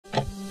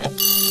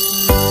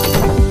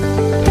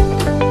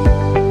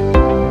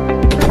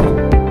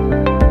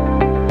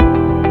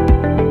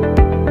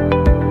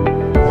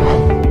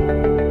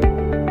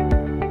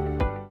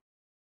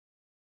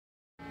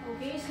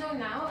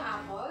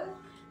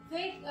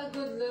a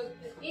good look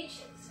at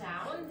each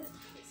sound.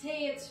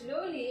 Say it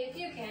slowly if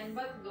you can,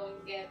 but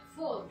don't get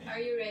fooled. Are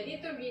you ready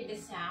to read the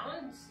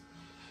sounds?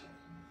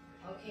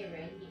 Okay,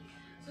 ready.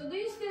 So do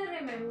you still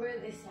remember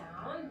the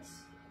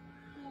sounds?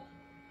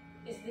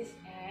 Is this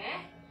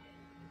eh?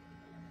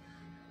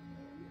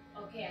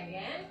 Okay,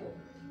 again.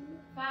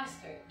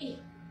 Faster. E.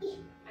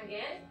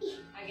 Again.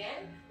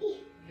 Again.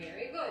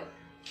 Very good.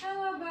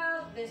 How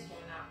about this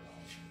one, Apple?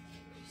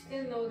 You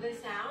still know the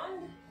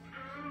sound?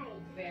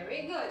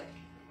 Very good.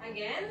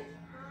 Again.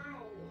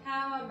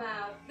 How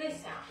about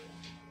this sound?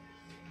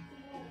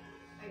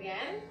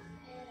 Again.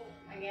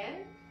 Again.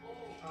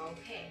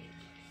 Okay.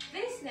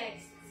 This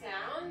next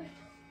sound.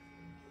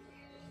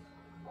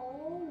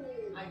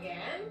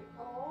 Again.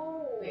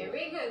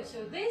 Very good.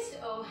 So this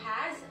O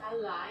has a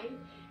line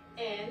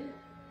in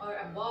or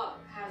above,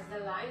 has the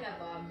line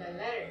above the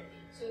letter.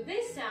 So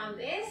this sound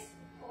is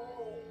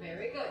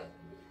very good.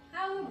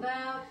 How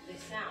about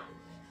this sound?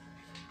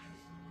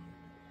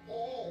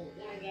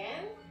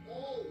 Again.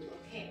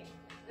 Okay.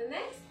 The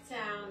next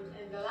sound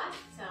and the last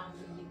sound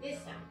will be this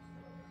sound.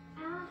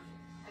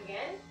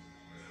 Again.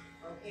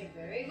 Okay,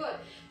 very good.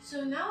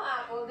 So now,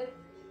 Apple, that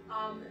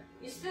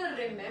you still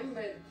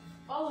remember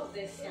all of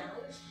these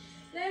sounds.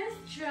 Let's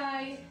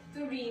try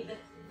to read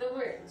the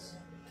words.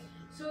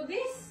 So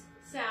these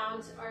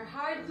sounds are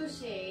hard to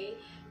say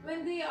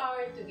when they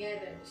are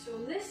together. So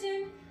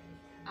listen,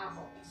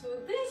 Apple. So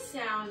this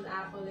sound,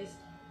 Apple, is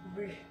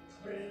brr,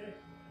 brr,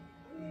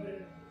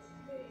 brr.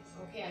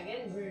 Okay,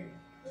 again, brr,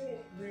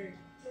 brr.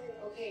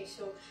 Okay,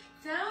 so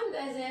sound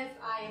as if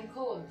I am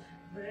cold.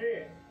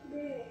 Brr.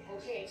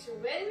 Okay, so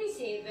when we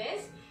say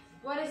this,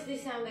 what is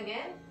this sound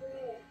again?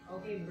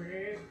 Okay,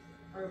 brr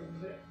or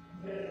brr,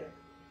 brr.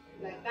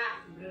 Like that.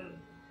 Brr.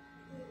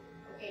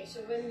 Okay,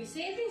 so when we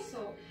say this,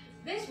 so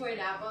this word,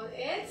 Apple,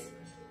 it's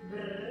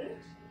brr.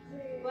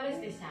 What is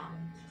this sound?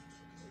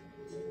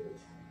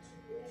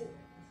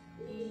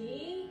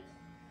 E.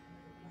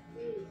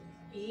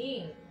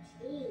 Ing.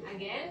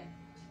 Again.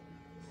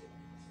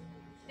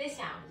 This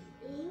sound.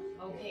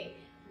 Okay.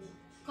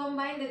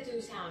 Combine the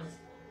two sounds.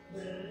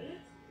 Brr.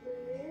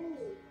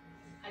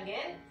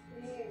 Again.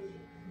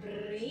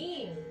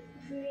 Bring.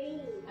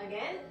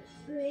 Again.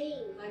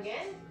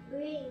 Again.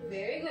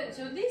 Very good.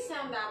 So this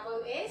sound,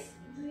 Apple, is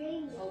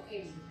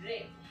okay.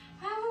 Bring.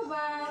 How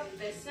about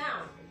the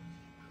sound?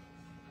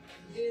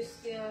 Do you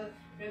still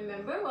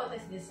remember what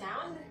is the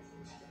sound?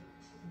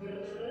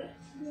 Brr.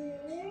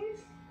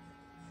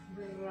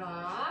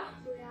 Bra.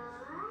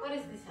 What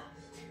is the sound?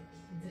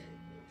 D.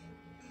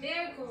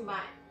 They're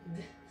combined.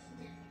 D.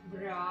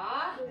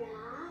 Bra.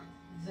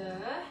 The.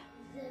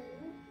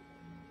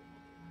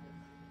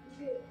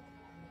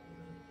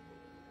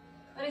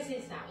 What is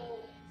this sound?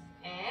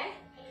 Eh.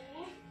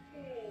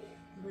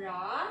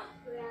 Bra.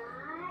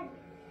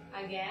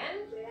 Again.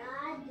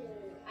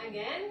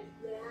 Again.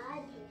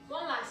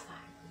 One last time.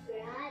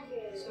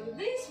 So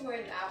this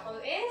word, Apple,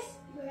 is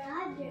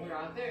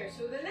brother.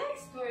 So the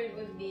next word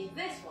would be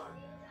this one.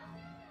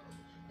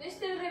 Do you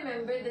still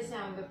remember the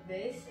sound of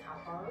this,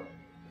 Apple?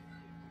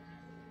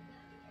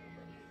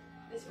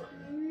 This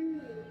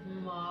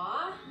one.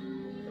 Ma.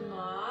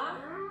 Ma.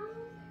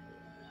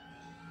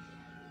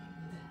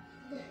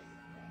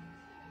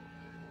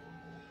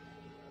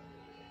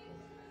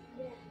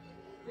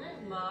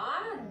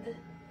 Mud.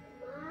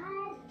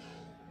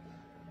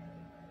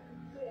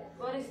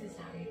 What is the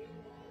sound?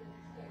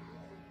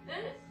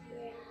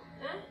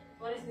 Huh?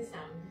 What is the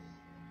sound?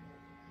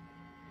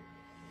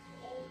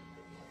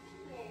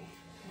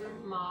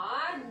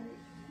 Mud.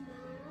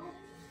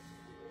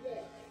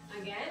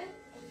 Again.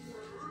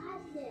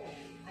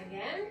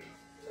 Again.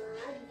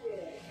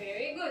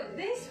 Very good.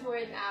 This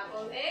word,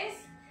 Apple, is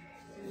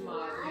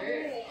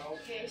mother.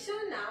 Okay, so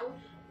now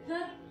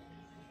that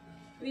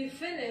we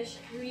finished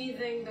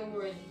reading the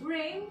word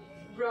bring,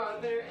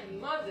 brother, and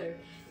mother,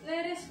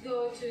 let us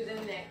go to the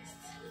next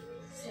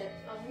set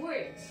of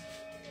words.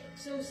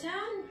 So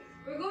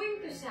we're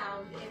going to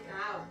sound it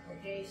out,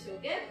 okay? So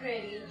get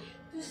ready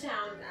to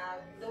sound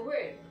out the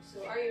word.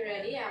 So are you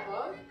ready,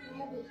 Apple?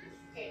 Ready.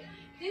 Okay.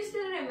 Do you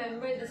still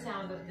remember the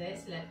sound of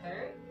this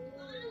letter?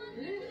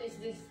 Is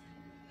this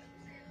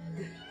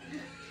G?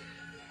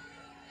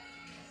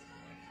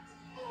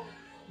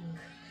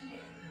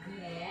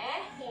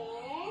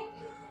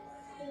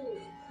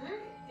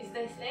 Is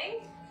this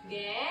thing?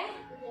 Ge?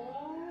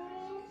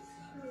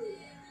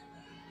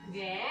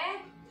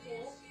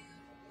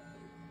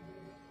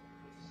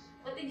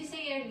 What did you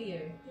say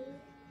earlier?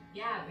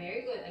 Yeah,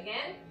 very good.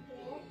 Again?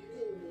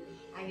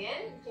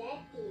 Again?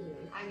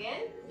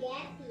 Again?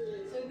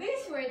 So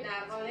this word,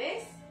 Apple,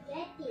 is?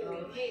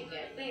 Okay,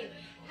 getting.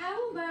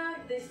 How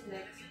about this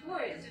next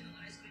word?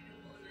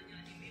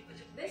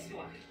 This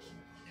one.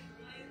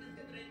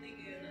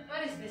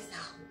 What is this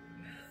sound?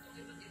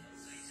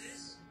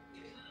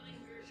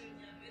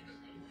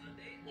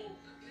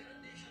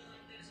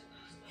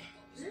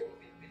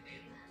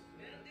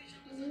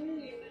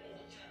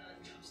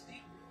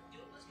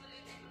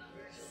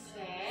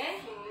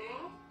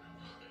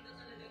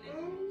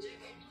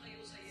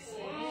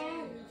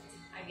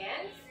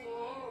 Again?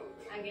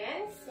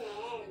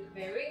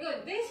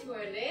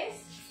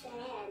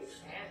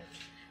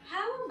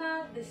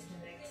 this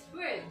next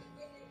word?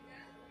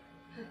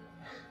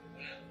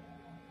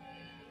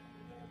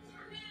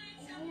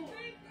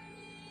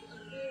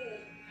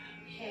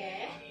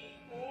 He.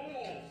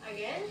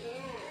 Again?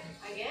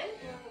 Again?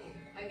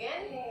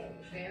 Again?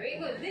 Very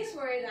good. This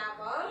word,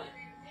 Apple?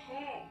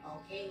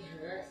 Okay,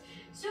 sure.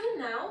 So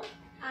now,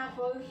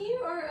 Apple, here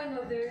are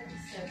another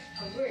set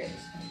of words.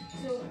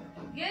 So,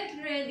 get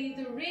ready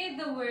to read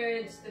the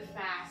words the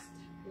fast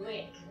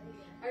way.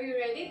 Are you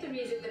ready to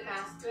read it the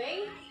fast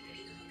way?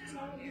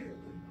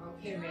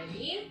 Okay,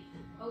 ready?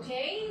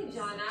 Okay,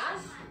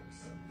 Jonas,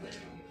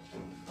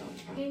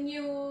 can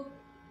you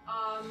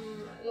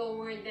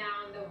lower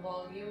down the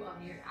volume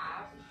of your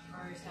app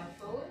or cell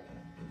phone?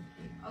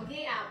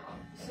 Okay, Apple.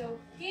 So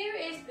here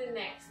is the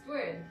next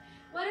word.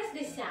 What is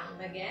this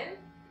sound again?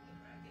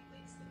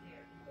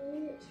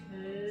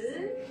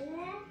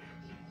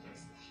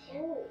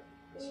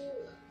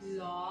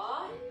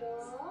 Law.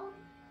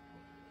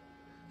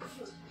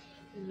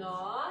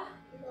 Law.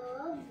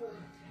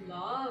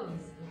 Love.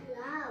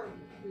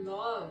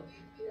 Love.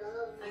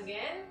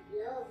 Again?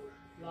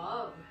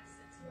 Love.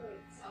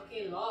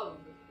 Okay, love.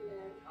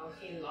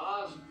 Okay,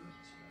 love.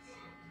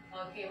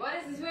 Okay, what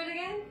is this word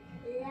again?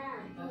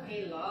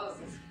 Okay, love.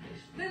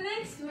 The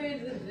next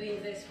word would be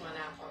this one,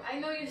 Apple. I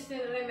know you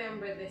still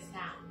remember this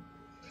sound.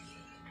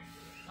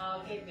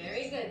 Okay,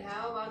 very good.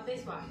 How about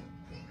this one?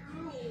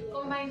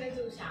 Combine the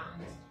two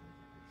sounds.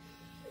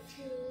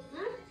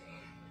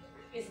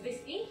 Is this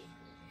E?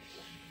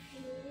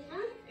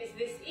 Is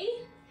this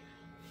E?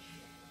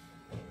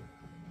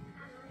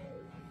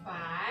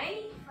 Five.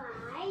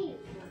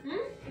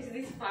 Is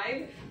this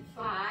five?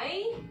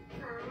 Five.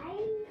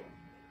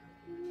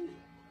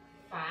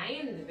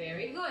 Fine.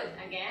 Very good.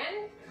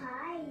 Again?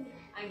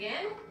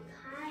 Again?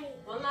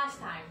 One last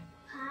time.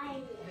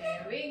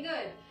 Very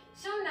good.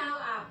 So now,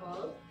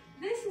 Apple,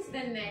 this is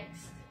the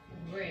next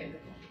word.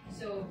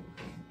 So,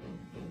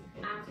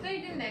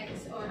 after the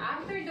next, or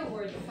after the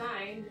word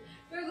find,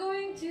 we're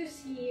going to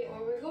see,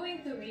 or we're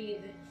going to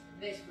read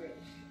this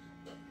word.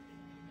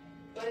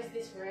 What is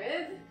this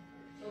word?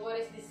 So what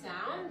is this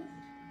sound?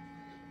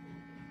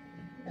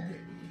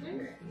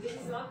 This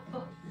is not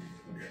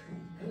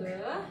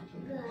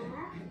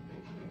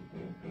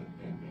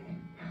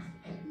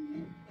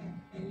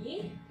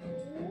G.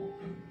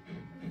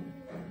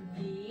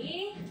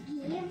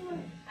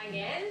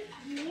 Again?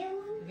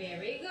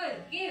 Very good.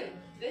 Give.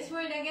 This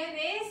word again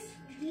is?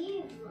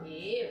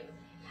 Give.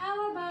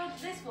 How about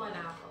this one,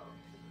 Apple?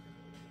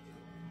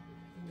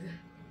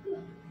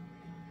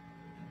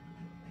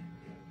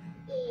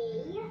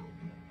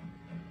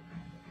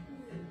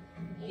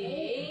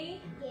 Gave.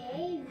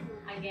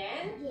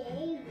 Again?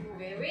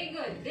 Very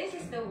good. This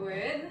is the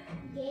word?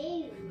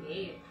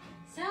 Gave.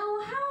 So,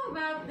 how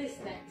about this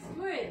next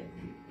word?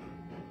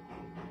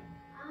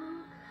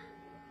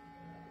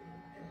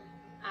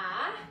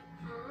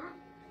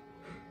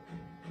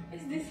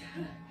 Is this?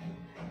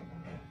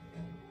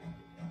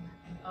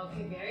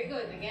 Okay, very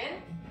good.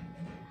 Again?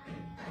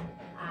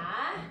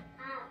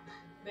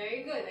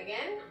 Very good.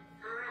 Again?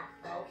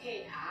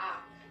 Okay,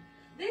 up.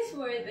 This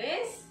word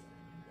is?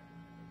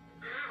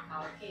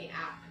 Okay,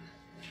 up.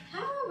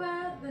 How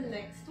about the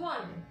next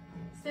one?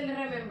 Still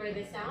remember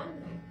the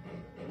sound?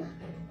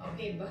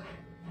 Okay, but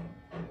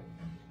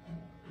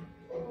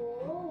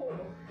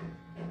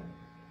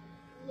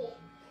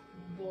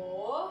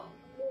Bo.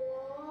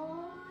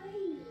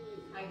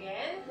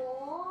 Again?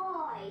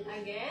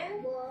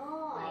 Again?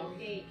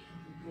 Okay,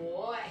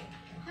 boy.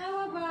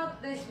 How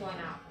about this one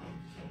up?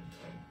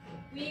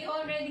 We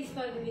already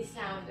studied this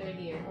sound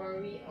earlier,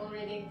 or we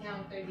already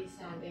encountered this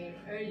sound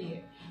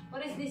earlier.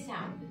 What is this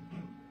sound?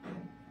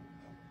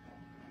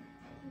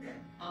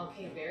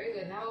 Okay, very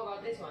good. How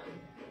about this one?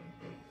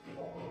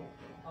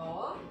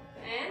 Oh,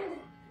 and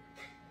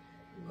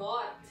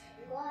got.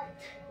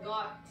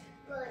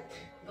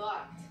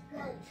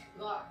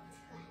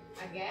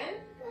 Again?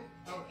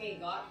 Okay,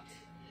 got.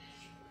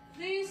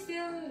 Do you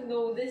still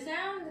know the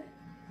sound?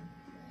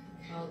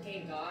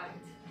 Okay, got.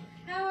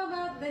 How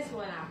about this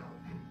one, Apple?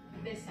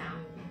 This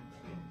sound.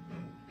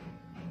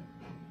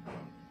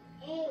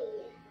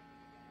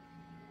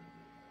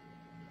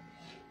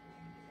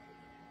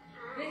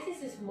 This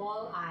is a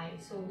small I,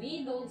 so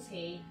we don't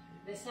say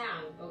the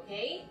sound,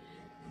 okay?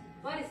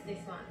 What is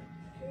this one?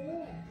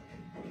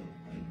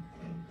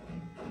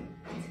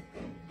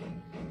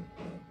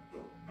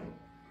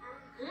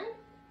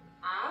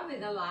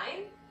 With a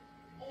line?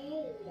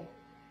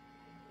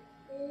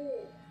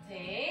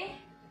 Te.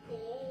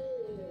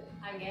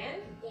 Again?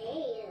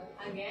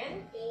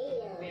 Again?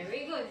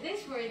 Very good.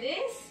 This word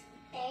is?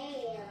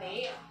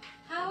 Tail.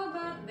 How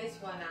about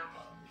this one,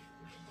 Apple?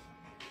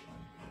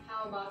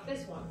 How about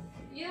this one?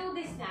 You know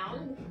this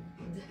sound?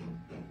 D.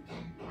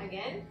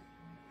 Again?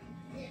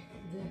 D.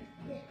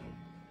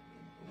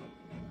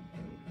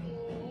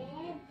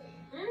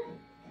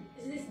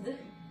 Is this D?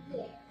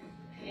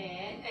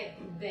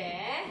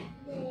 There.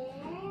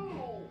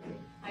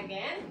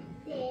 Again?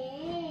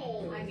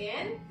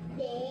 Again?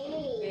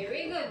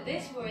 Very good.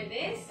 This word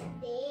is?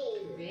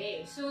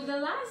 Day. So the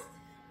last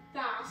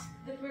task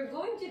that we're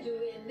going to do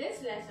in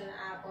this lesson,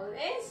 Apple,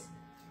 is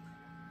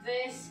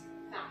this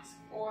task,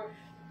 or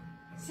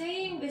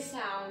saying the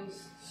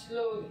sounds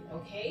slowly,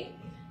 okay?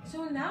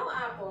 So now,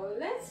 Apple,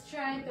 let's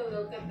try to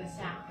look at the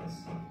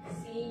sounds.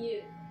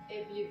 See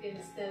if you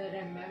can still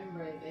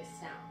remember the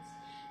sounds.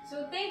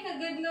 So take a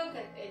good look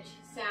at each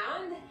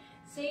sound.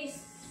 Say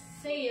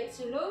it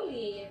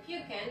slowly if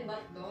you can,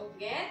 but don't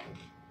get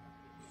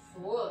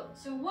full.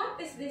 So what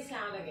is this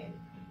sound again?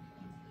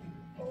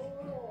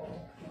 Oh.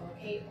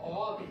 Okay,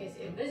 oh, because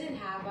it doesn't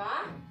have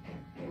a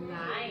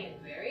line.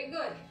 Very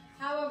good.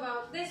 How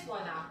about this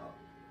one, Apple?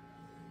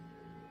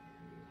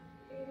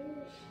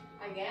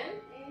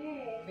 Again?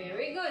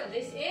 Very good.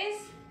 This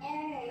is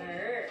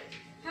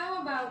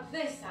How about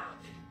this sound?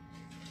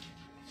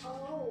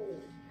 Oh.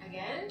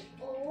 Again?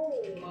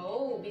 Oh.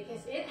 Oh,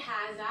 because it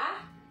has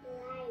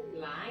a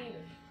line.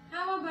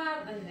 How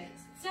about the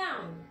next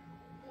sound?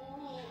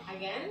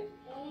 Again?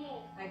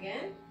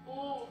 Again?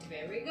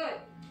 Very good.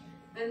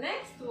 The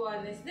next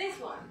one is this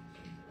one.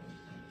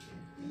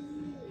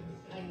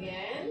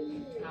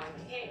 Again?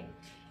 Okay.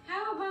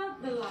 How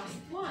about the last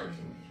one?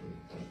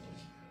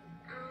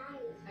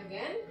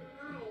 Again?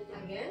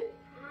 Again?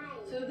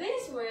 So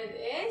this word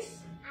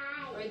is,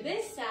 or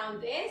this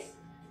sound is,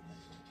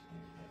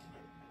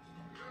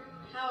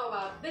 how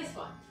about this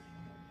one?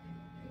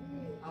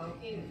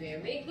 Okay,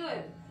 very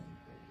good.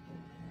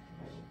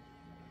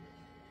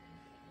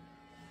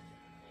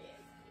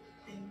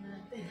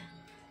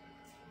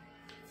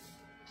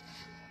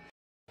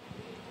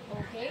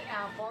 Okay,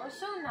 Apple.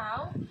 So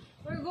now,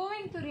 we're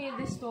going to read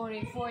the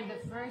story for the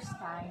first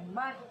time,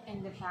 but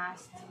in the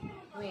fast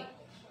way.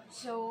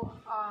 So,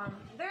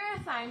 there are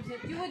times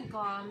that you would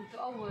come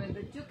to a word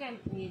that you can't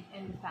read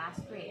in the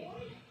fast way.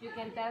 You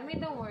can tell me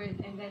the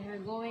word and then we're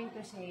going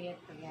to say it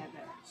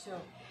together.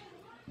 So,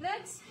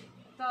 let's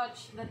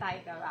touch the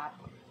title up.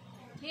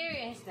 Here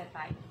is the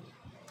title.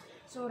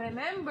 So,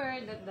 remember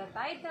that the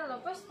title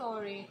of a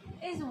story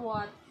is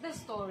what the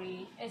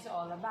story is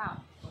all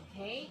about.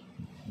 Okay?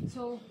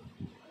 So,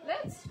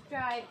 let's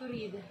try to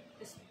read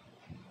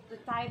the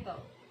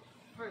title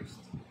first.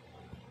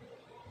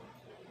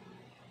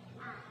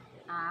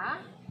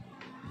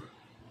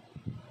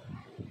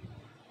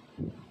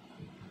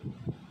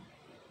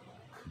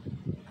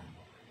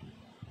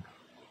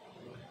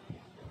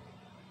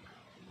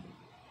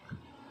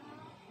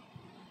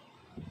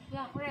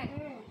 Yeah, correct.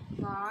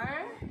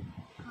 Car.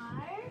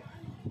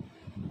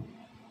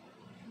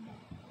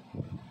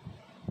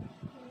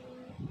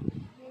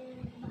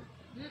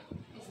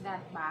 Is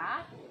that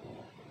ba?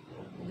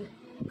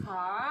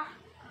 Car.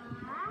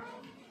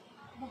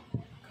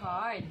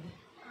 Card.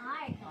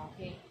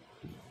 Okay.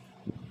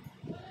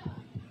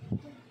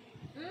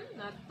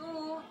 Not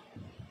two.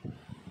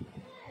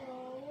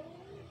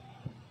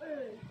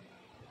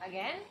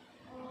 Again?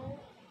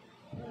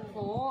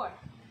 Four.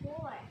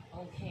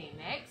 Okay,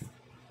 next.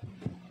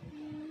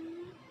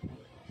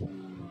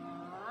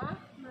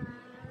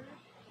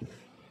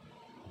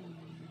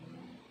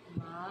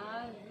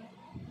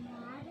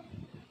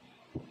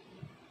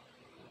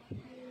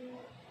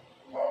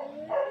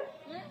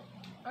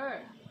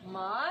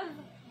 Mother.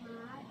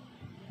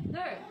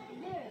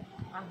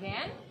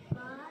 Again?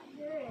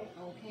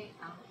 Okay,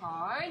 a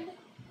card.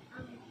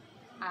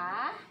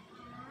 A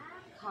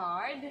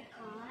card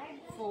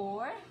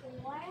for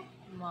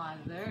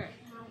mother.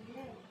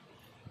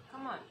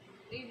 Come on,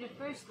 read the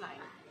first line.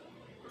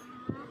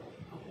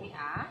 Okay,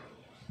 a.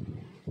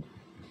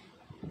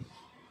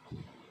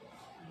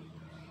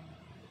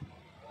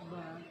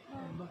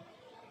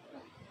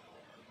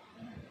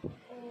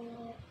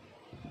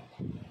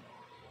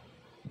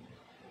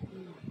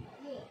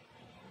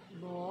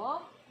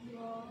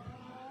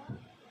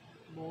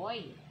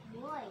 Boy.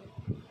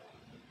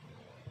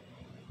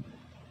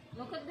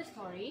 Look at the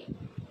story.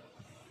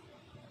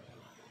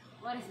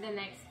 What is the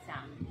next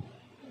sound?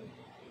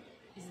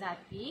 Is that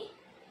P?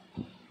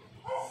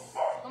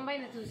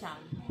 Combine the two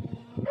sounds.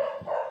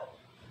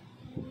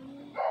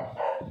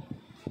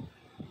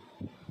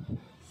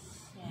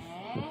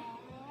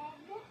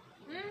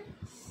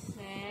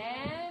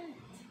 Sent.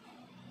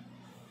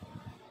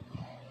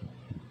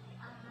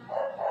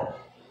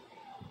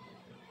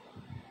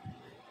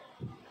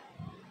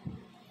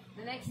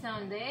 The next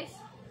sound is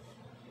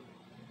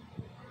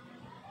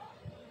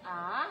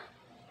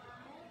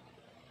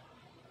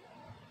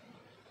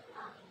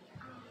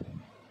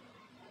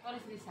what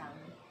is this sound?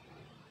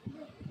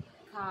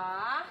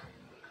 Ka.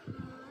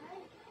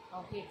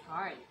 Okay,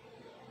 card.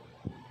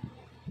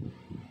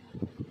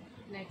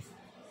 Next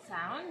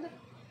sound.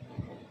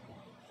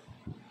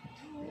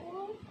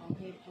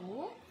 Okay,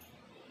 poo.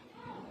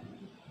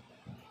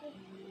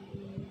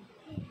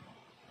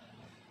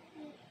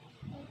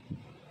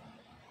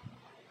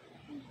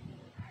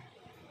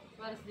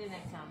 What is the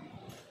next sound?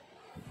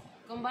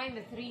 Combine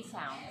the three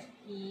sounds.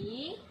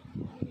 E.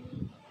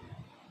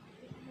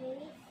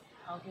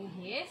 Okay,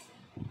 his.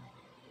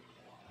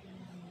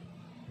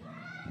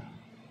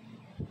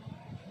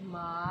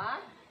 Ma.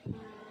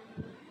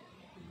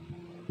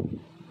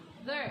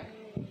 There.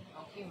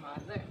 Okay,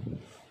 mother.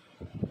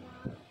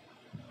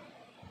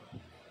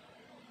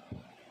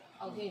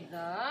 Okay,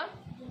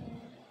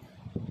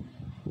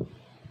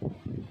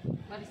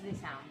 what is the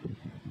sound?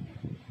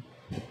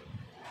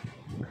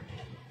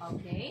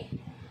 Okay.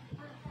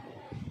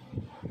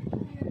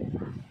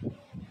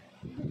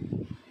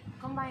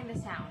 Combine the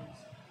sounds.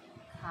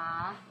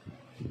 Ka.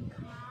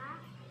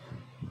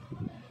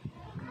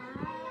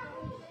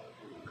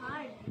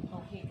 Card.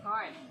 Okay,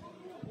 card.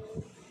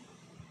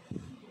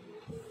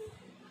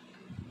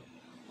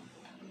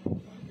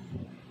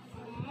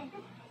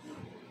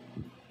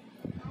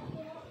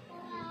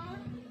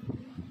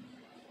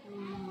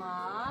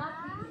 Ma.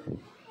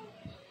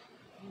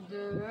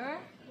 Der.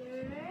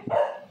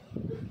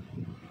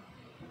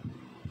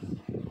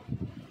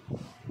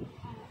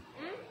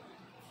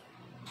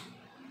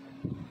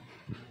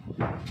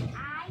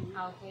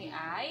 Okay,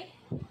 I.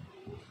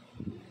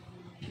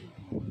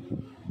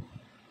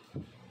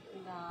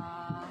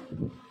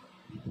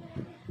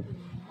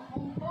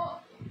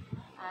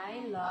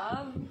 I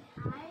love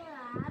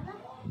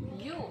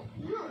you.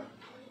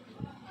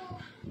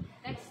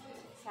 Next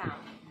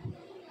sound.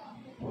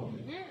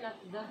 Not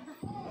the.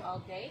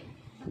 Okay.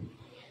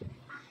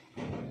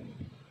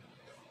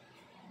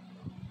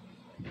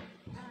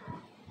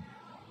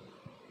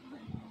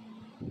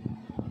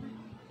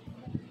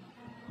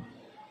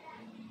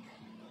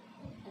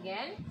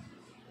 Again.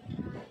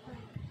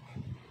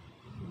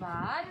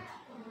 But.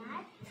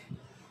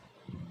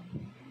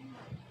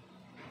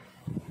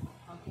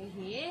 Okay,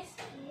 his.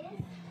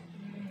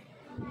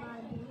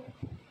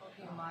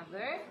 Okay,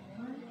 mother.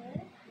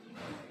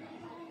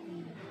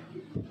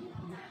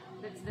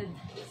 That's the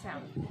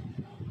sound.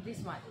 This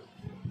one.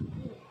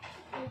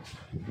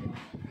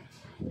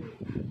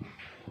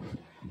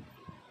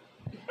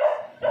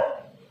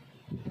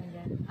 And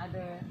then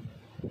other.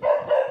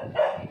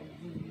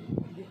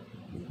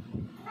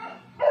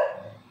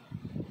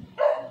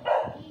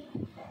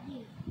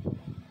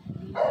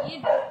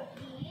 Lead.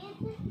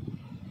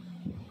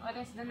 What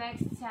is the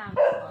next sound?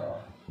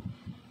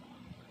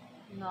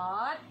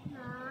 Not.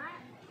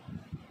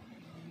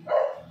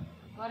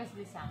 What is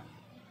the sound?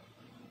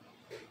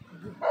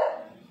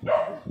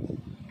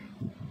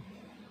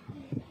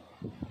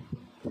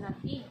 Not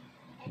E.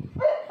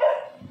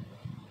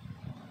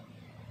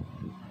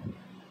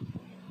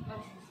 What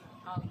is this?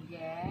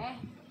 Okay.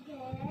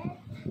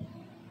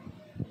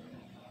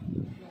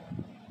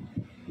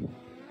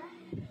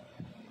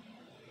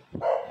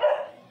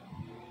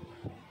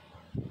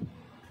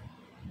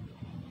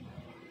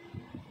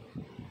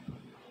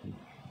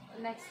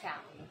 Next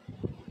sound.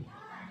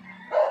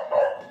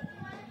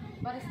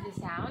 What is the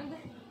sound?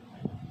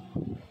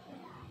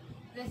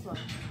 This one.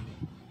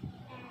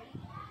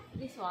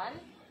 This one.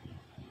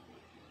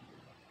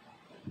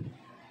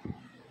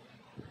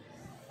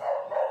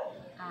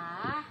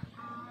 Ah.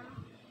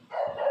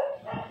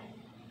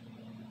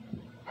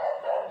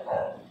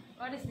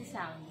 What is the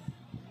sound?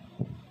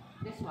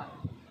 This one.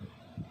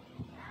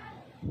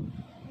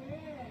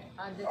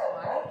 This one.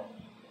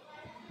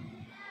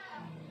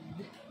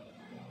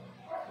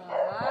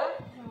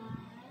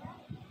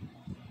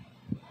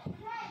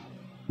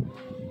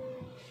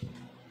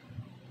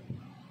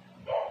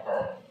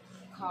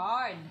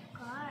 Card.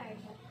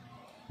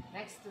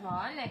 Next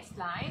one, next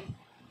line.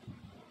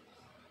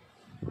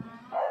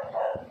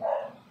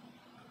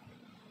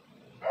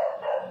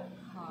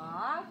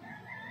 Cup.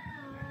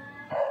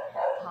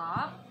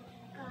 Cup.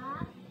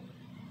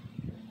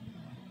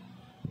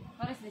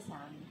 What is the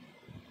sound?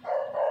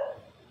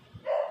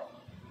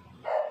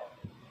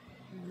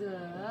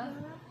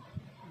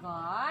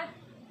 Got.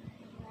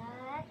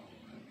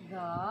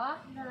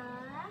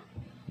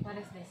 What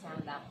is the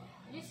sound up?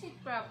 You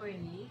sit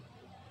properly.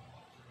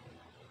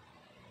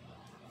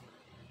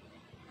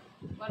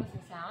 What is the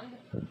sound?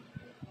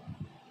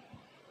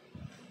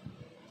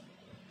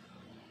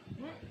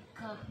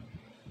 Ka.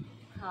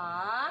 Ka.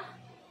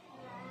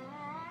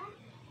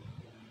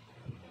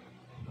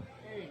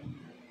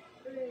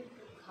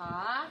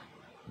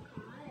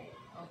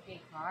 Okay,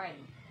 card.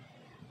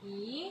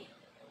 He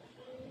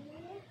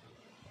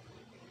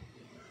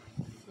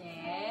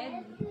said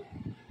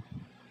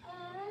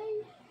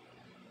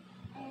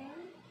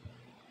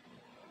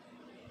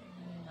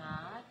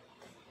not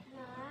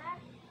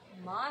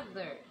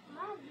mother.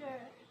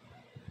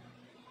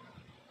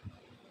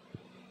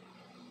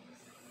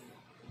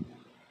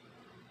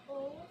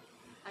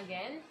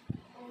 Again.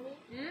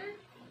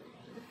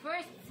 The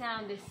first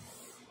sound is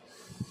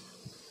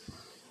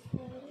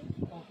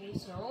okay,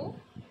 so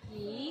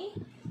he.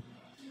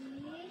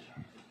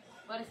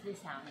 What is the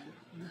sound?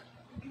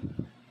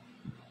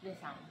 The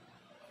sound.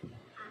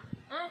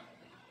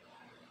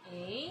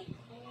 A.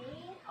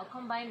 I'll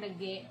combine the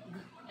G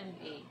and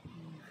A.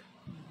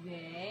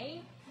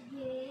 Gay.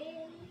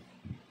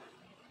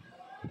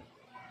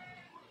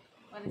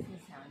 What is the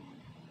sound?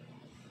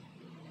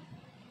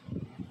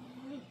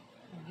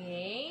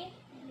 Gay.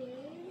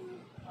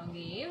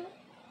 Give.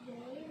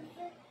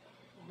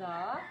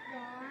 The.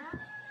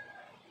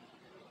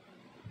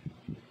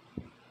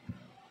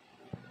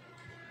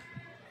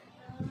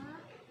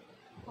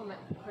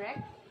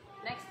 Correct.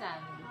 Next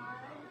time.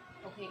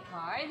 Okay,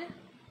 card.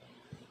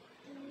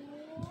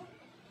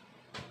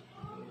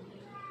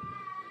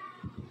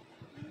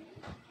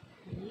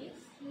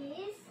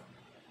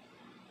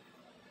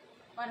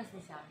 What is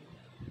the sound?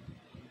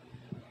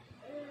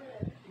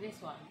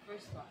 This one,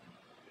 first one.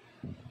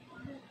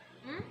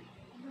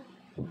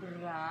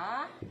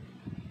 Bra.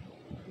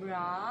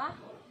 Bra.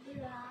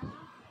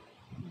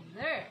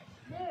 Brother.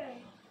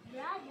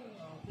 Brother.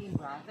 Okay,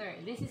 brother.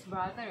 This is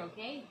brother,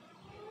 okay?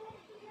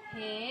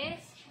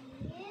 His.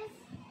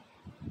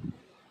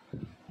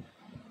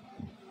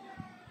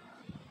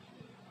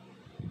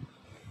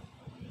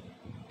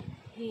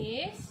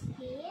 His.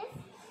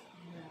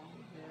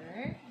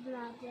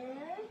 Brother.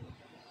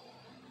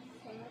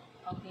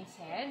 Okay,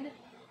 said.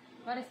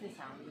 What is the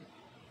sound?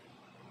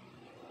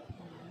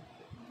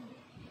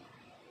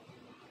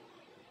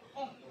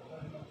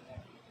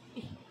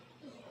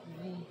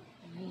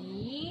 V.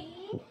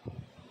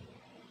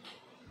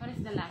 What is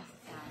the last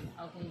sound?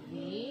 Okay, V.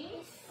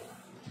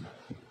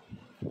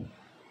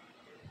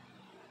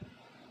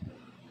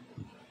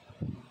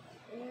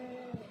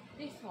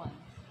 This one.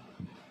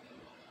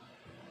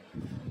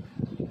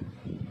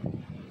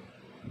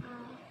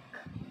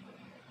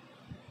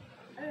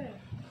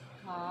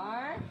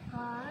 Car.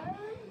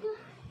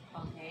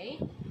 Okay.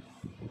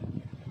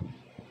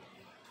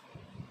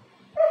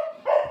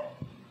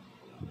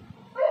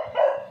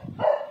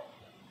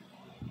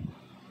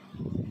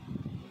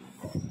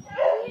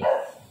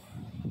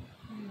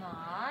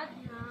 Not.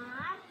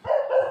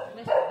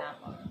 This one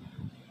apple.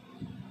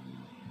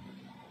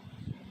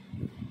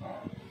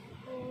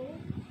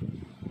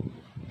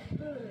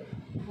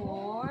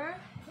 Four.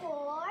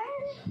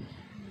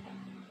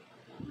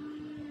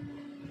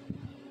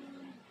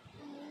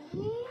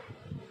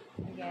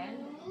 Again.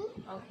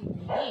 Okay,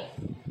 me.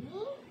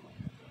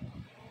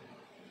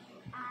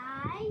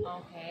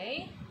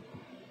 Okay.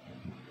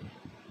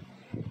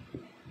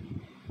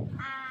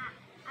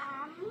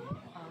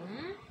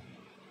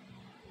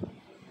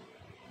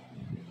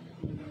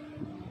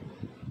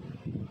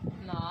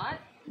 Not.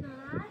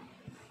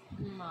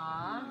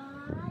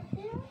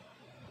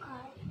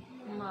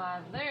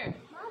 Mother.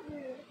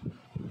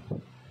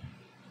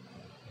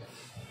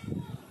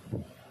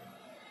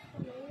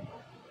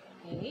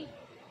 Okay.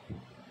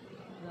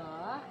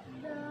 The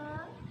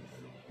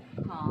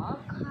cup.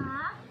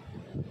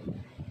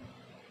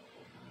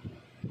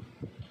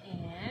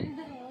 And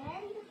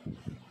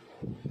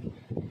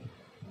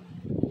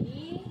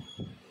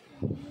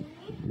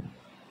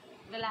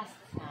the last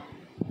sound.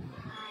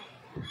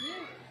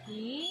 He.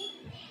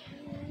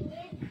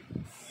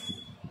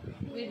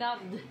 Without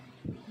the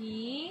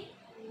he.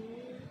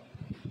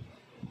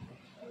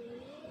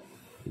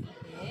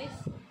 Yes.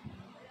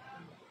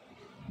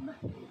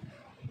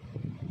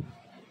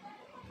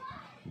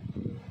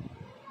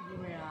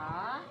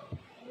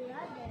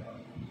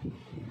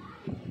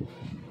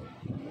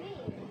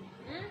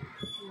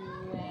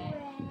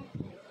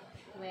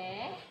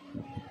 Where?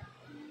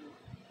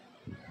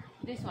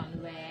 This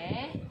one,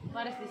 where?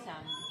 What is the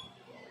sound?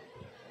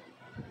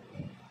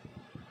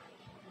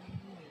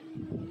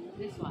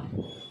 This one.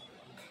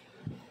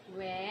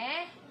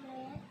 Where?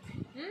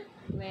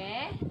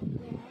 Where?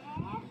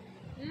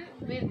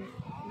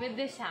 With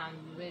the sound,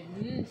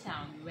 with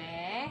sound.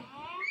 Where?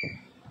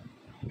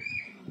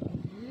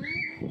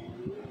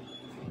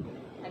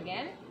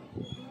 Again.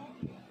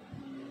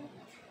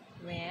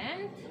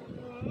 Went.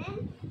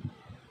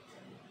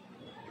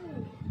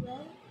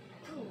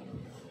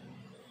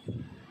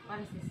 What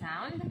is the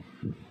sound?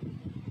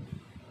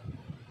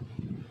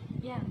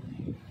 Yeah.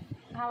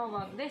 How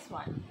about this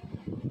one?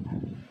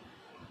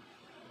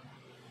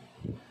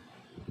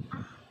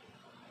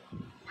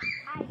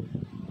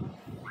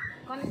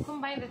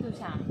 Combine the two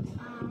sounds.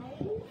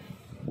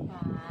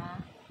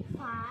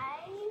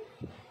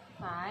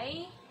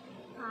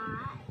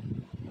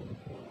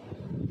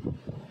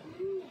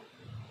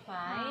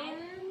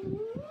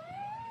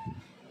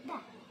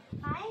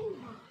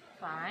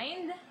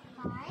 Find.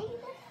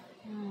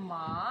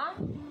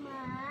 Mother.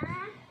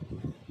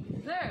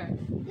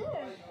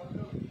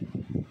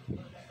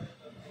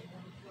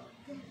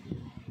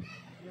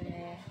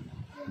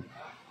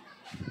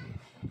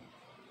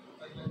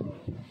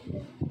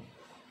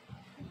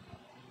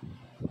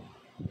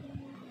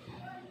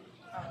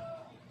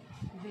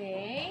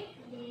 They.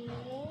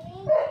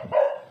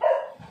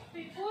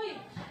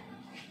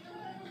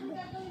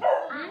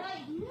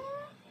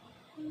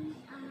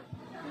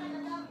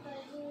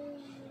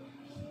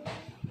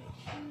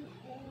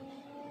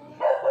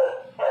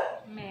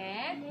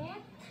 Met.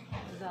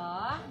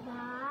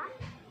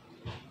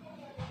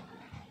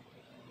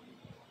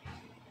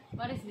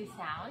 What is the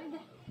sound?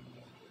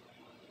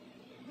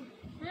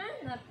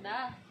 Not the.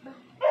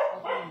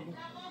 Okay.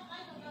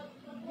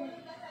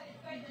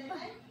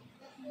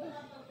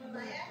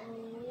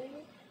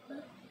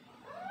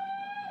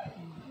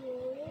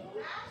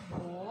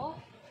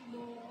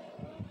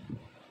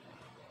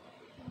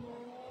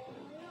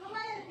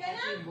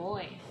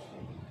 Boy.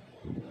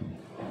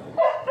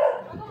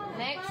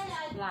 Next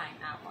line,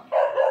 apple.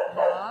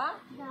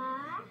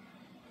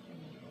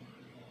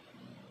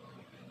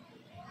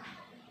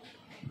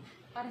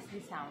 What is the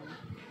sound?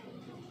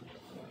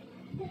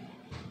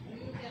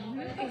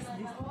 What is this?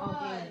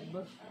 Okay.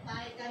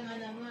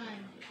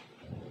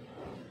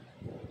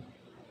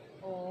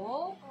 O.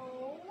 O.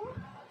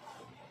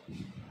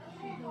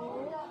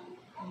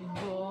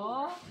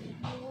 Bo.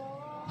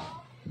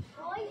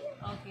 Boy.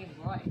 Okay,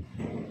 boy.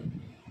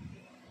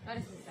 What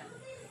is this sound?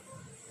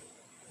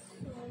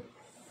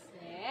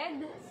 Said.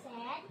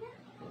 Said.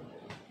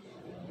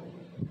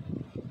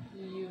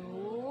 You.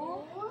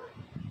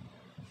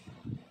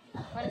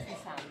 What is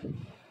this sound?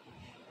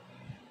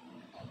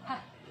 Ha.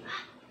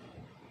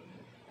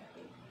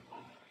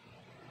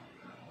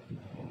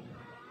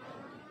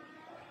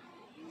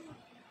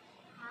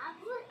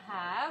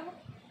 Have.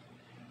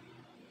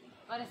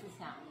 What is the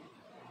sound?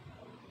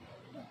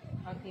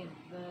 Okay,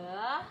 the.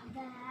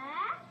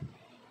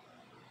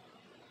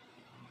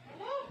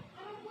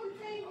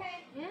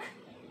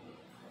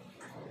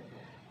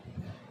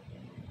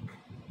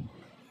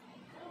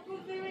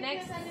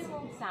 Next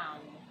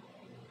sound.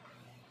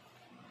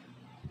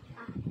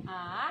 A.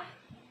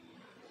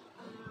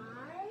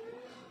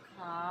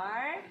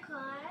 Car.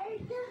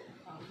 Card.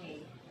 Okay.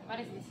 What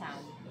is the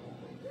sound?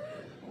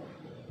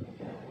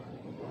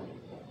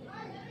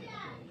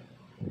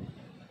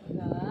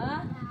 The.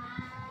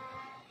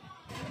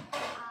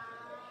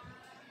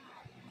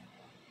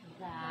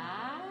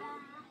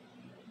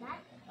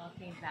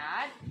 Okay,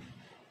 that.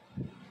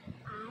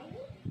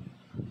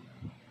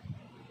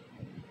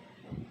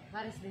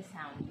 What is the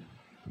sound?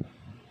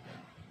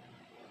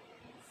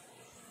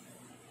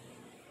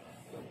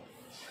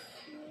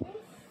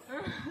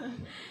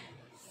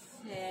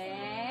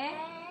 Se.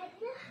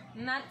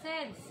 Not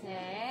said.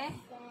 Se.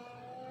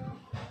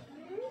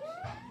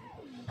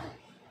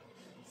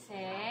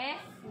 Se.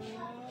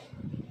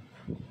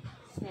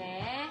 Se.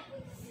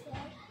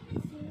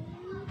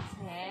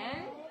 Sen.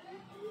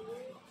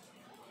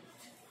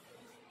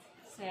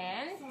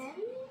 Sen.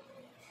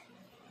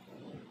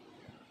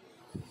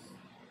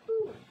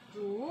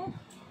 Tu.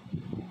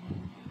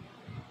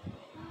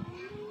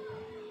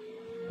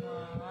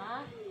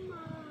 Ma.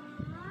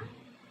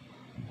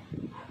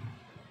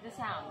 The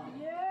sound.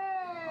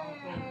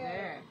 Okay,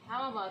 there.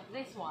 How about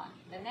this one?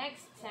 The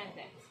next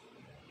sentence.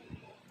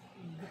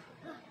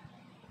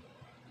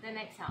 The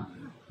next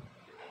sound.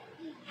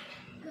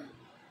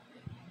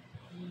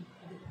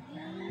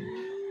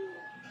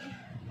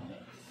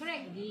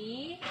 Correct.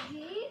 G.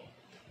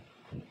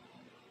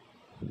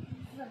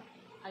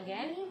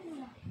 Again.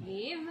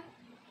 Give.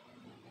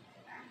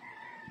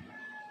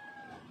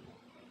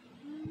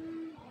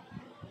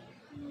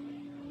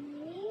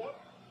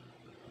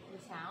 The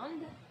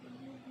sound.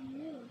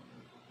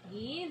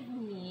 Give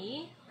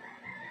me.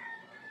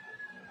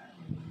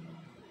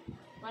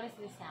 What is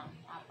the sound?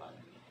 Apple.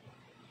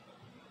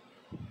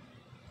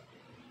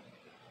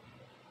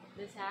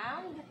 The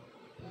sound.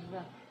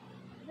 The.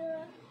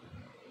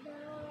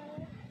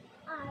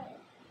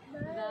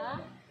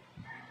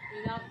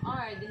 Without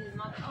R. This is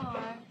not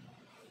R.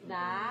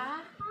 The.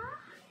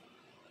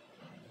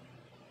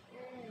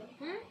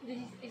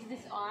 Is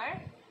this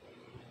R?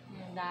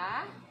 The.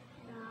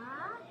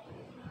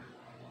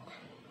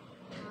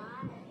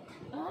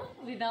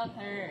 Without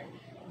her.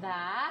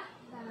 The.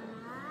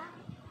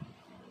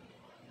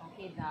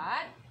 Okay,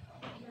 that.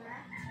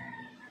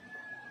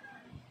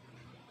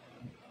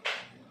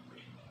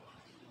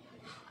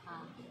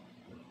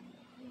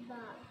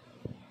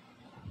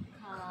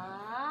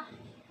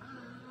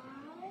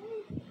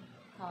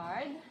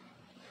 Card.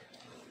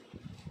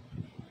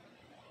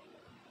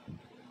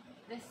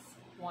 This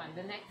one,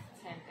 the next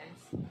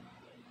sentence.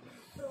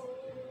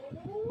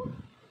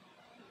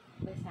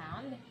 The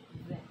sound.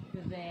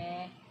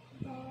 The.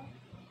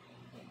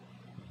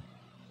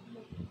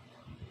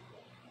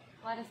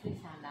 What is this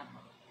sound,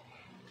 Apple?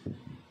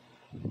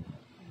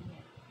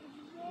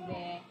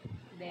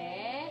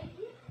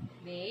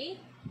 They.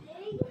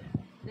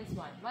 This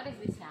one. What is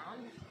this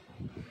sound?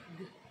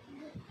 G.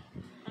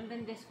 And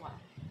then this one.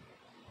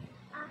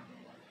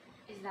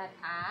 Is that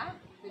A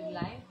with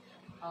line?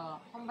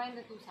 Combine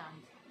the two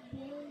sounds.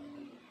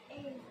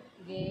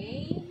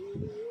 Gay.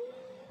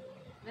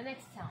 The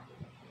next sound.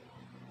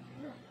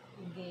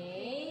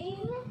 Gay.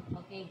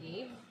 Okay,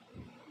 gave.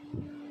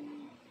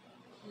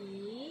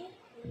 He.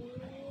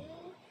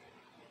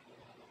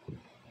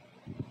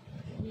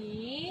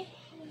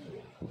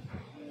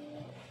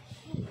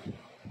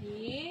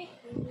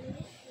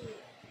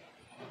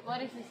 What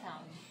is the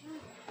sound?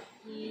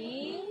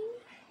 He.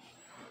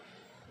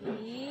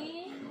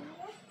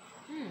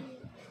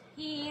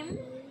 Him.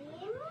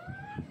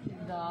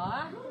 The.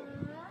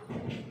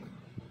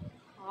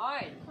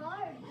 Hard.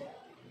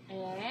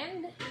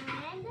 And.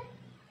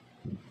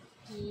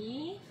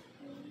 He.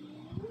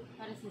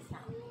 What is the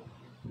sound?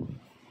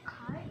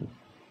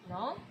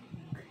 No?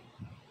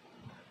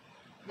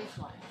 This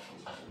one.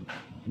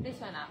 This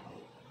one, Apple.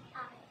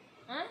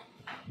 Huh?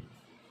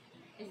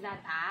 Is that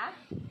A?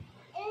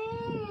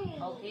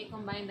 Okay,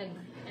 combine the G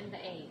and the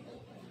A.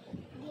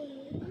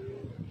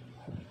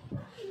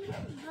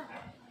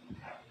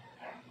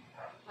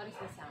 What is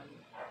the sound?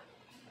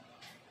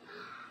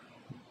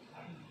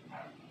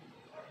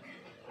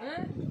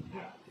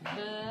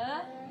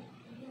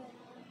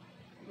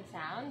 The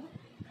sound?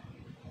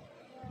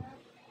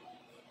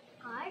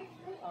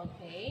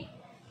 Okay.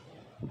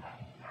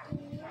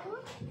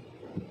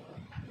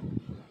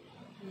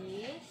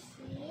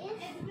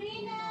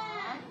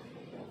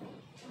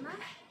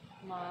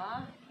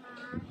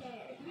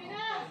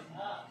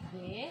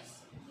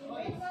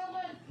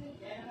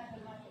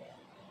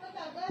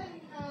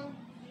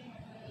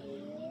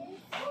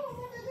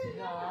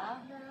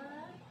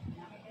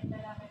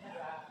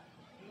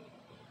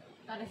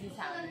 What is the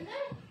sound?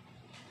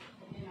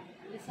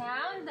 The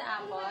sound, the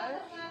apple.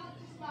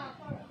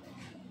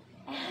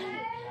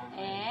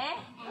 Eh?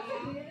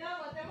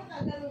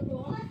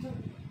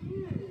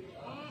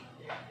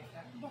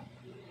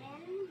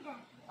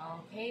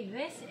 Okay,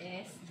 this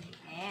is the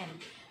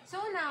end.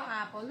 So now,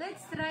 Apple,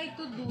 let's try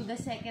to do the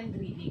second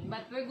reading.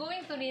 But we're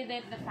going to read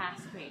it the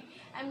fast way.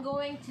 I'm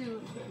going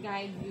to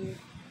guide you.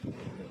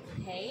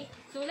 Okay?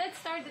 So let's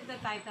start at the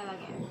title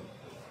again.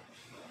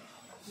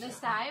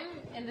 This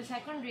time, in the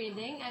second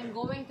reading, I'm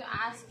going to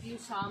ask you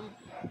some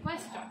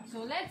questions.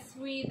 So let's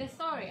read the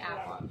story,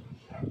 Apple.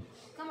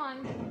 Come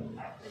on.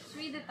 Let's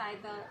read the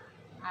title.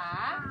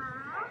 Card.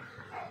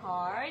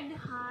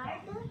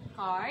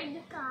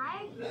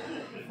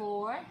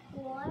 For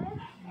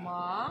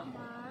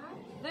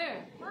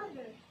mother.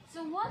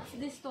 So what's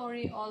this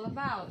story all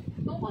about?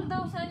 Tungkol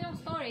daw saan yung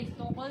story?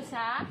 Tungkol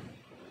sa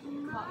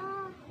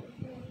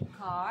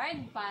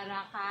card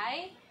para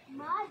kay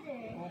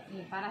Mother.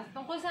 Okay,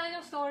 tungkol saan yung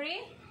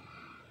story?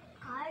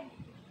 Card.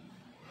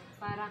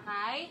 Para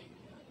kay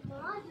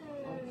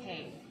Mother.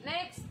 Okay,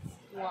 next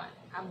one.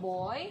 A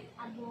boy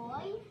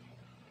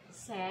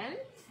sent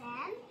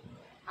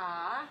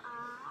a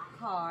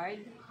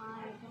card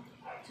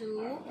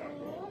to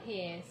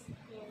his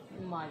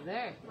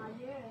mother.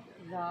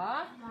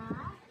 The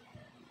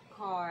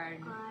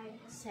card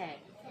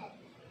said,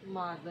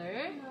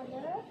 Mother,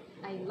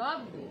 I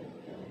love you.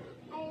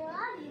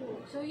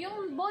 So,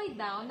 yung boy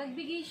daw,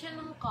 nagbigay siya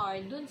ng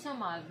card dun sa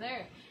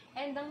mother.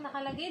 And ang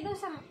nakalagay daw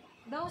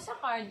sa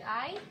card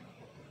ay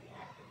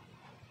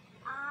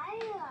I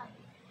love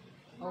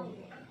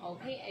you.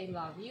 Okay, I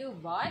love you,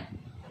 but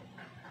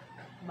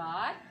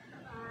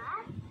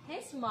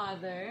his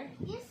mother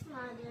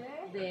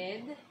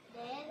did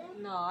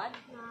not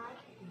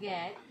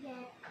get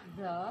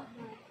the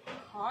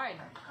card.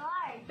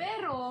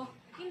 Pero,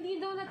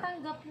 hindi daw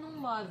natanggap ng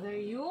mother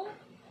yung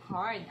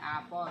card,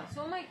 Apple.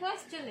 So, my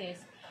question is,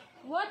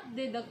 what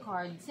did the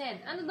card said?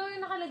 Ano daw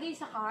yung nakalagay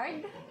sa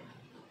card?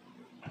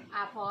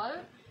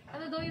 Apple?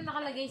 Ano daw yung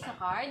nakalagay sa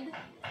card?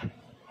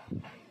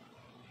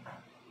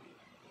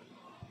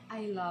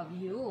 I love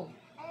you.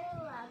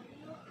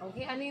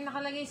 Okay, ano yung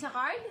nakalagay sa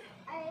card?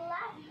 I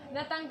love you.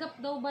 Natanggap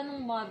daw ba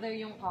ng mother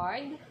yung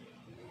card?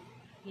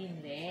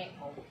 Hindi.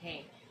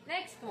 Okay.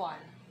 Next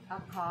one. A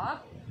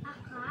cup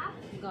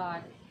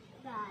got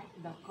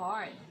the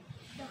card.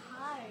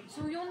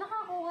 So, yung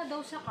nakakuha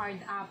daw sa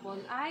card, Apple,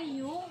 ay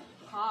yung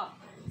cup.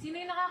 Sino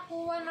yung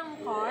nakakuha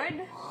ng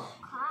card?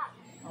 Cup.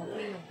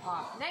 Okay, yung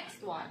cup. Next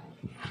one.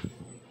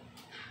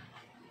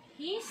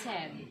 He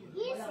said,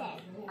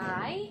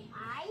 I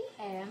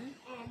am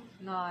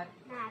not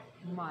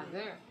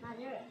mother.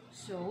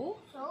 So,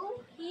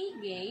 he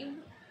gave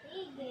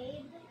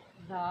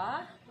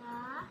the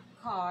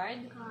card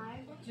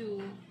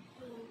to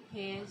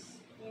his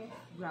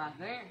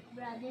brother.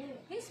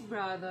 His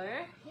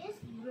brother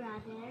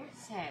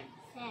said,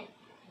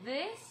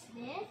 this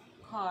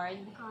card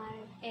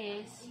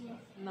is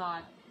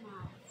not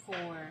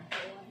for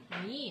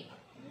me.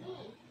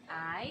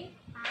 I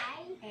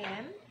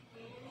am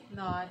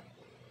not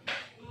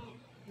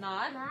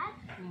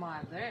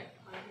mother.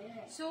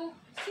 So,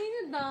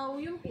 sino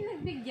daw yung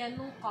pinagbigyan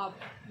ng cup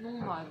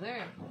ng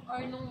mother?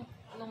 Or nung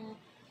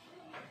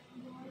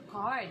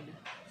card?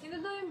 Sino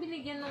daw yung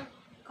binigyan ng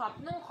cup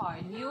ng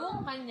card?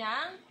 Yung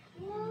kanyang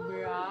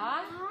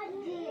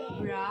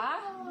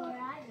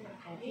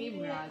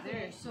Okay,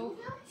 brother. So,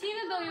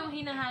 sino daw yung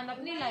hinahanap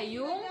nila?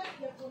 Yung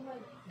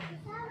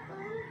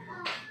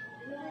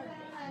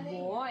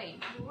boy.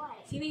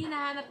 Sino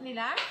hinahanap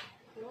nila?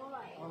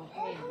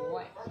 Okay,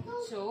 boy.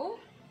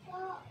 So,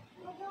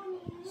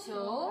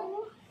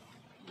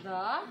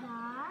 the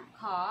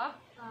cup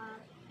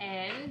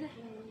and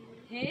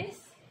his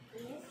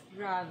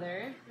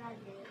brother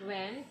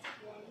went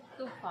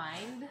to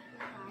find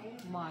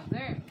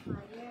mother.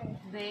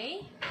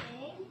 They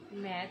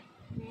met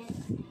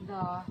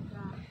the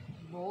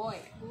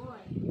boy.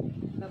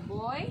 The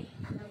boy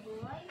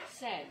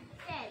said,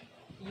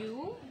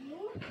 you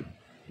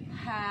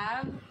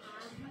have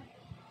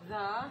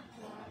the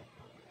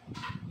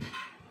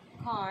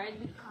card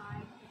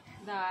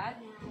that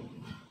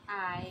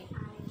I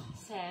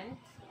sent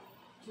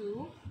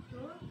to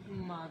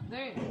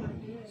mother.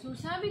 So,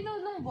 sabi daw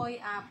ng boy,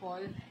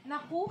 Apple,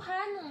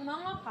 nakuha ng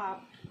mga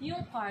cup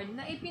yung card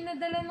na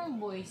ipinadala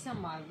ng boy sa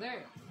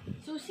mother.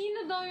 So,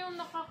 sino daw yung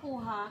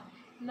nakakuha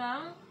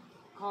ng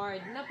card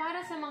na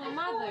para sa mga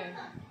mother?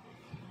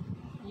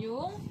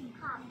 Yung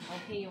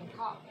yung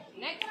cup.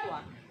 Next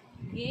one.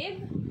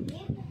 Give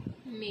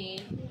me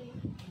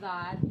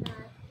that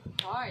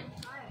card.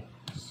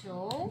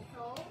 So,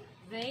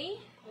 they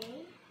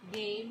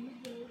gave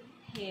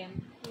him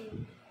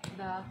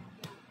the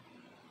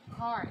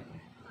card.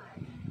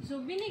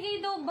 So,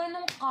 binigay daw ba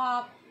ng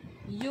cup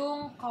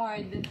yung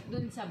card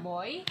dun sa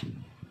boy?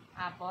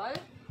 Apple?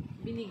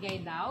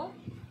 Binigay daw?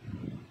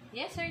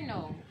 Yes or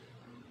no?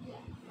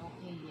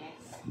 Okay,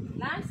 yes.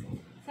 Last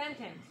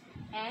sentence.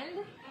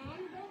 And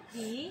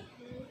he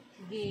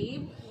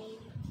gave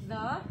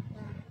the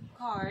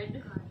card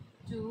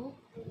to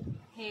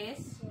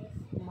his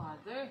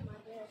mother.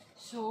 Mother.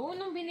 So,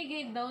 nung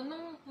binigay daw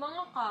ng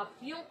mga cup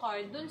yung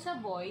card dun sa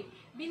boy,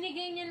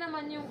 binigay niya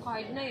naman yung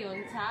card na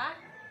yun sa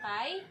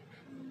kay?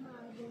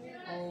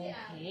 Mother.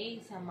 Okay,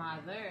 sa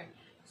mother.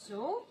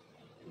 So,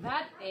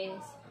 that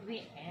is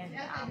the end,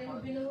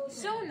 Apple.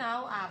 So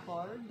now,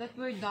 Apple, that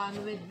we're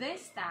done with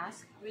this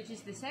task, which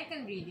is the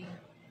second reading,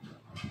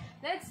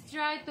 let's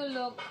try to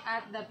look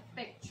at the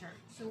picture.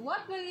 So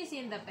what will you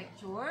see in the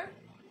picture?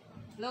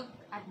 Look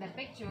at the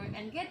picture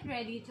and get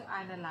ready to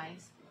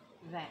analyze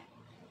them.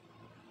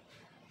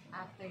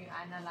 After you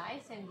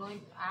analyze, I'm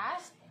going to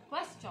ask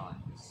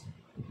questions.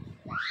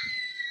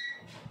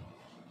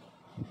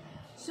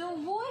 So,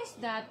 who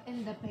is that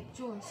in the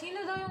picture?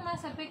 Sino daw yung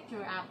nasa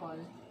picture,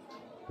 Apple?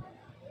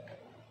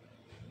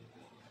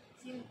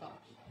 Sino to?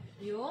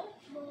 Yung?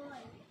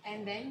 Boy.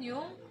 And then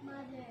yung?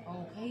 Mother.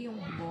 Okay, yung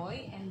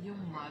boy and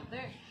yung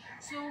mother.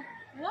 So,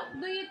 what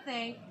do you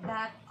think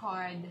that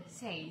card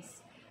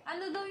says?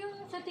 Ano daw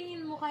yung sa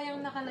tingin mo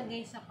kayang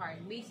nakalagay sa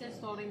card based sa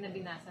story na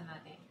binasa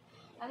natin?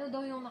 Ano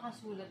daw yung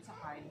nakasulat sa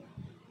card?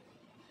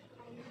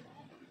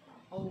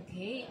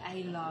 Okay,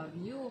 I love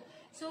you.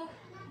 So,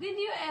 did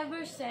you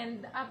ever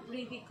send a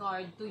pretty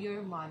card to your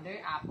mother,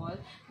 Apple?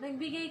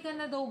 Nagbigay ka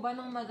na daw ba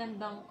ng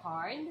magandang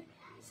card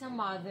sa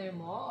mother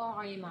mo o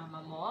kay mama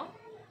mo?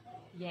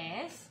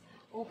 Yes?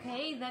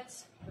 Okay,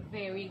 that's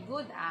very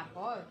good,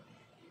 Apple.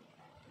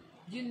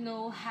 You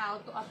know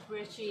how to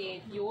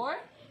appreciate your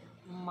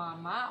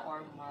mama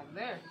or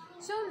mother.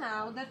 So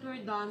now that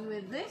we're done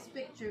with this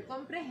picture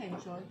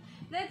comprehension,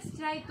 let's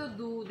try to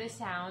do the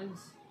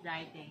sounds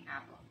writing,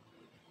 Apple.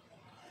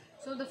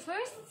 So the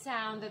first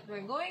sound that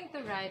we're going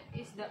to write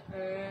is the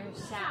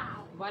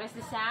sound. What is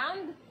the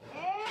sound?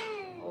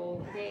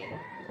 Okay.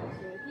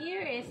 So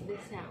here is the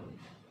sound.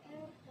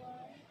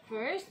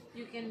 First,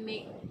 you can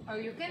make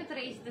or you can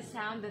trace the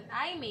sound that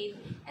I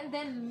made and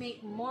then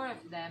make more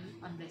of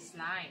them on this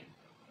line.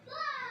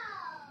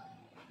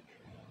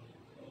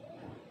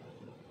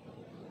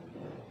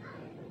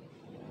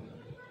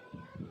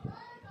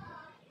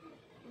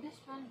 This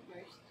one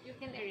first. You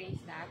can erase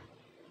that.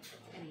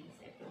 Erase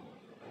it.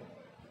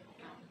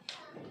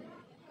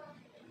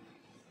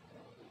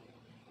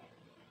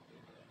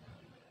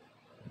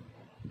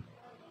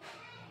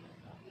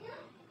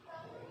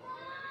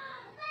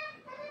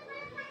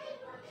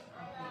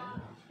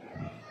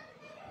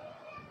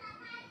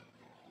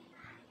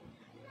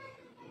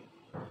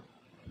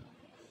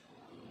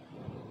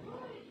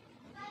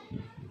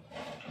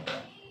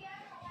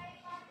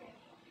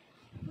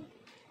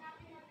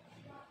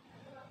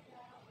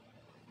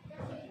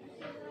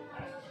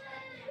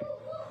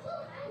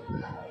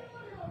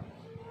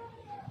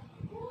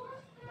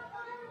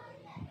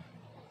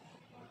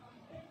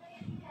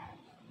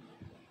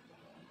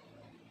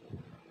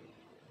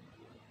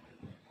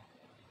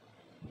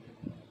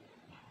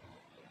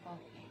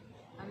 Okay.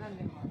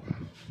 Another one.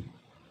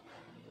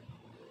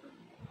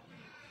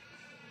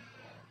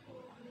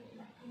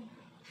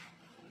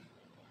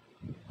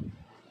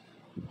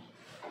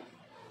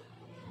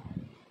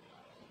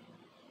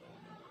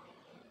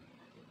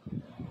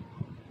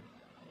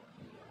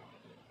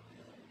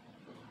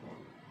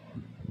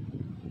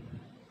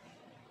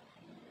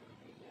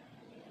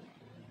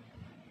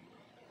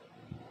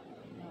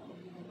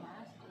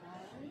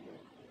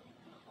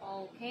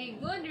 Okay,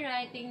 good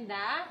writing the.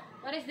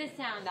 What is the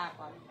sound,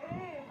 Apple?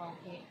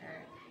 Okay,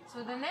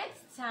 so the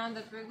next sound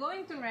that we're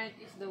going to write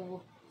is the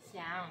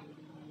sound.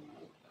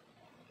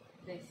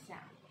 This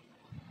sound.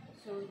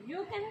 So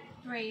you can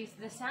trace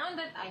the sound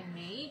that I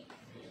made,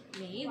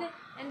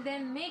 and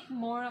then make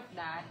more of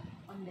that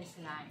on this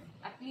line.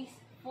 At least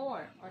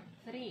 4 or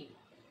 3.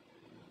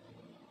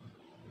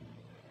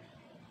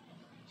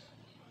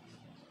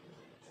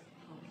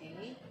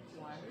 Okay,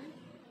 1.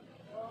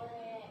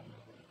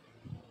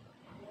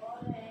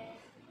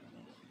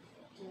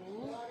 2.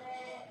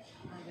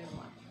 Another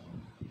 1.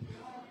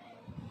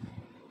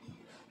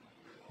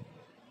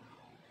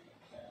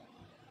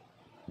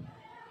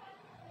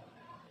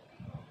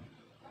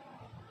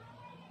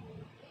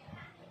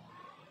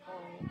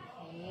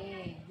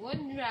 Okay,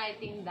 good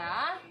writing the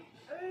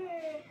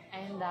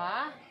and the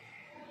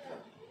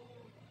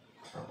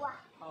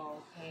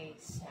okay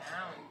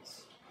sound.